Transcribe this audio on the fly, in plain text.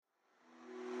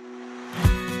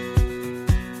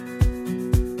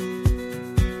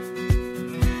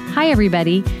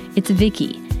everybody, it's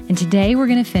Vicky, and today we're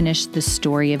going to finish the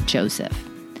story of Joseph.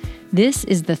 This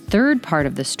is the third part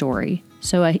of the story,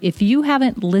 so if you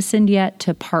haven't listened yet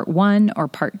to part 1 or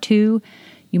part 2,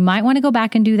 you might want to go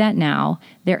back and do that now.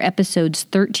 They're episodes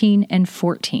 13 and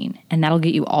 14, and that'll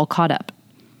get you all caught up.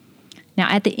 Now,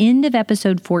 at the end of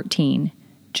episode 14,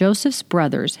 Joseph's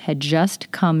brothers had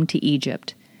just come to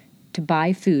Egypt to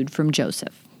buy food from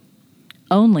Joseph.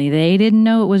 Only they didn't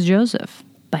know it was Joseph,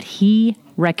 but he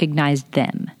recognized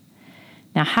them.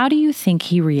 Now, how do you think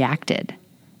he reacted?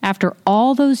 After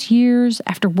all those years,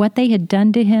 after what they had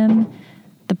done to him,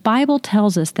 the Bible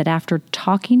tells us that after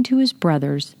talking to his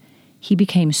brothers, he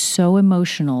became so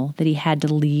emotional that he had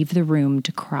to leave the room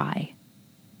to cry.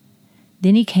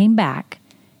 Then he came back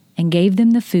and gave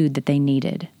them the food that they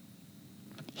needed.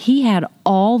 He had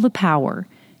all the power,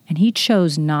 and he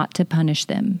chose not to punish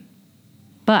them.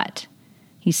 But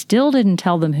he still didn't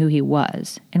tell them who he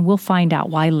was, and we'll find out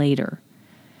why later.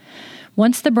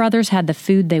 Once the brothers had the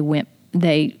food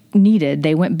they needed,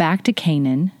 they went back to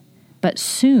Canaan, but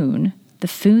soon the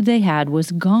food they had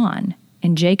was gone,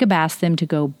 and Jacob asked them to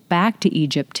go back to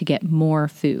Egypt to get more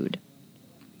food.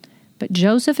 But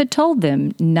Joseph had told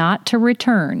them not to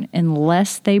return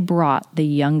unless they brought the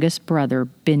youngest brother,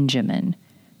 Benjamin,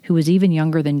 who was even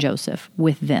younger than Joseph,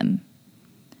 with them.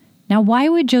 Now, why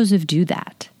would Joseph do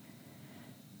that?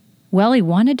 Well, he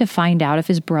wanted to find out if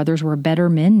his brothers were better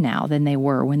men now than they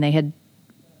were when they had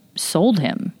sold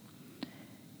him.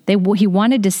 He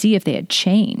wanted to see if they had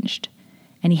changed,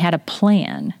 and he had a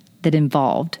plan that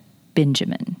involved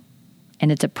Benjamin.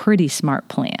 And it's a pretty smart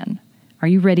plan. Are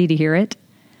you ready to hear it?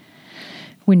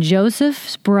 When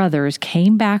Joseph's brothers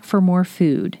came back for more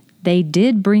food, they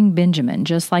did bring Benjamin,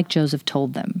 just like Joseph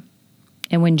told them.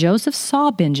 And when Joseph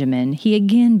saw Benjamin, he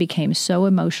again became so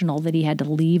emotional that he had to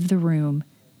leave the room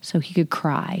so he could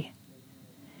cry.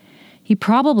 He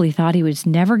probably thought he was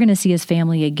never going to see his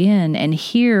family again, and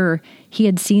here he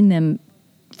had seen them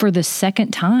for the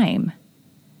second time.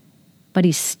 But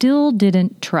he still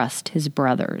didn't trust his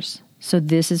brothers, so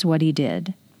this is what he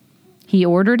did. He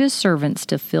ordered his servants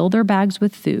to fill their bags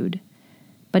with food,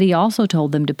 but he also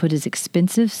told them to put his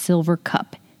expensive silver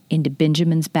cup into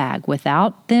Benjamin's bag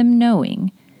without them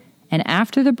knowing. And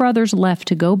after the brothers left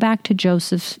to go back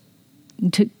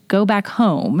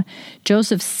home,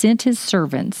 Joseph sent his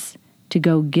servants to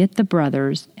go get the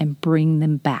brothers and bring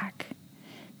them back.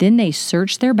 Then they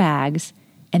searched their bags,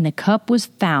 and the cup was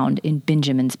found in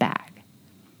Benjamin's bag.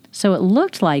 So it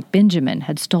looked like Benjamin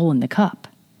had stolen the cup.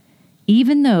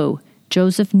 Even though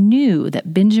Joseph knew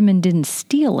that Benjamin didn't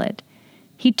steal it,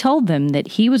 he told them that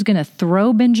he was going to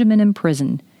throw Benjamin in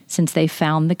prison since they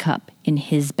found the cup in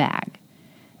his bag.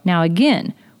 Now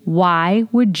again, why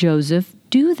would Joseph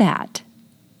do that?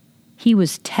 He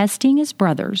was testing his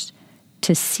brothers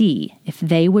to see if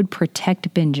they would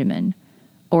protect Benjamin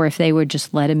or if they would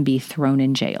just let him be thrown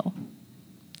in jail.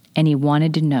 And he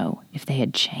wanted to know if they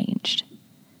had changed.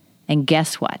 And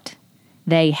guess what?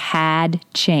 They had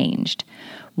changed.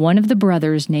 One of the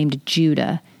brothers, named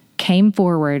Judah, came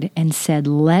forward and said,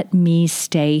 "Let me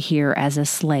stay here as a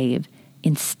slave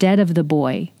instead of the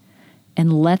boy,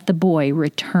 and let the boy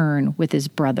return with his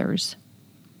brothers."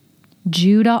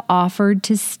 Judah offered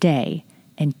to stay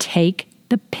and take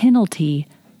the penalty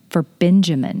for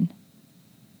Benjamin.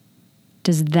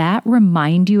 Does that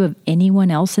remind you of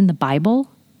anyone else in the Bible?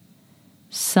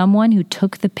 Someone who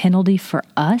took the penalty for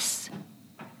us?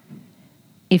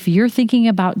 If you're thinking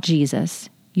about Jesus,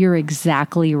 you're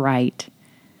exactly right.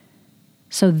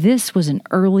 So this was an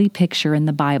early picture in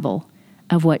the Bible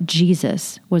of what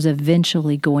Jesus was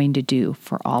eventually going to do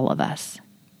for all of us.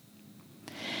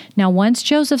 Now, once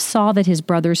Joseph saw that his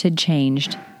brothers had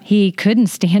changed, he couldn't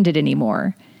stand it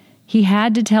anymore. He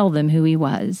had to tell them who he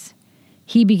was.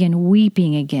 He began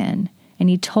weeping again, and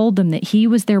he told them that he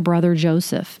was their brother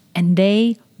Joseph, and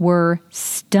they were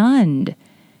stunned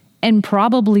and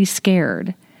probably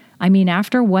scared. I mean,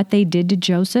 after what they did to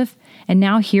Joseph, and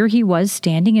now here he was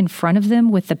standing in front of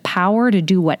them with the power to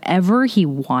do whatever he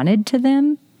wanted to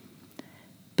them.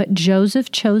 But Joseph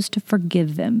chose to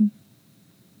forgive them.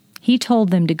 He told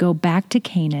them to go back to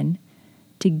Canaan,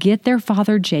 to get their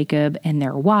father Jacob and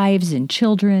their wives and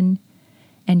children,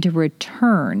 and to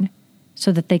return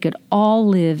so that they could all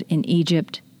live in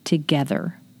Egypt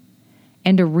together,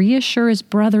 and to reassure his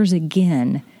brothers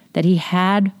again that he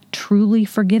had truly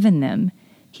forgiven them.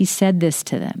 He said this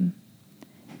to them: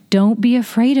 "Don't be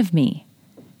afraid of me.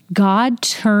 God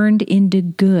turned into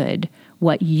good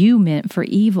what you meant for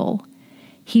evil.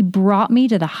 He brought me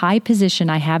to the high position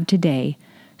I have today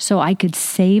so I could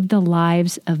save the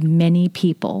lives of many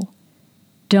people.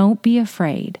 Don't be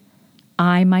afraid.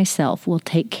 I myself will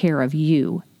take care of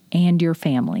you and your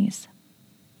families.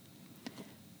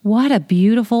 What a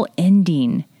beautiful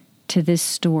ending to this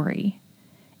story.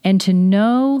 And to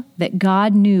know that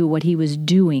God knew what he was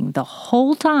doing the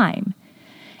whole time,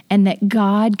 and that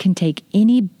God can take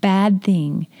any bad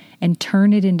thing and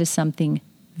turn it into something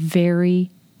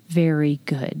very, very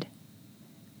good.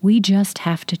 We just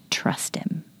have to trust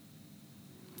him.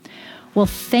 Well,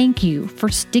 thank you for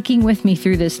sticking with me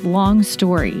through this long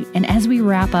story. And as we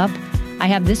wrap up, I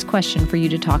have this question for you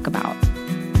to talk about.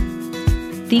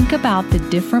 Think about the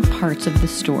different parts of the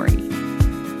story.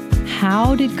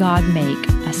 How did God make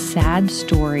a sad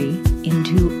story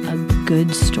into a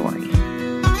good story?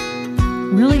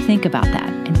 Really think about that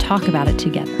and talk about it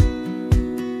together.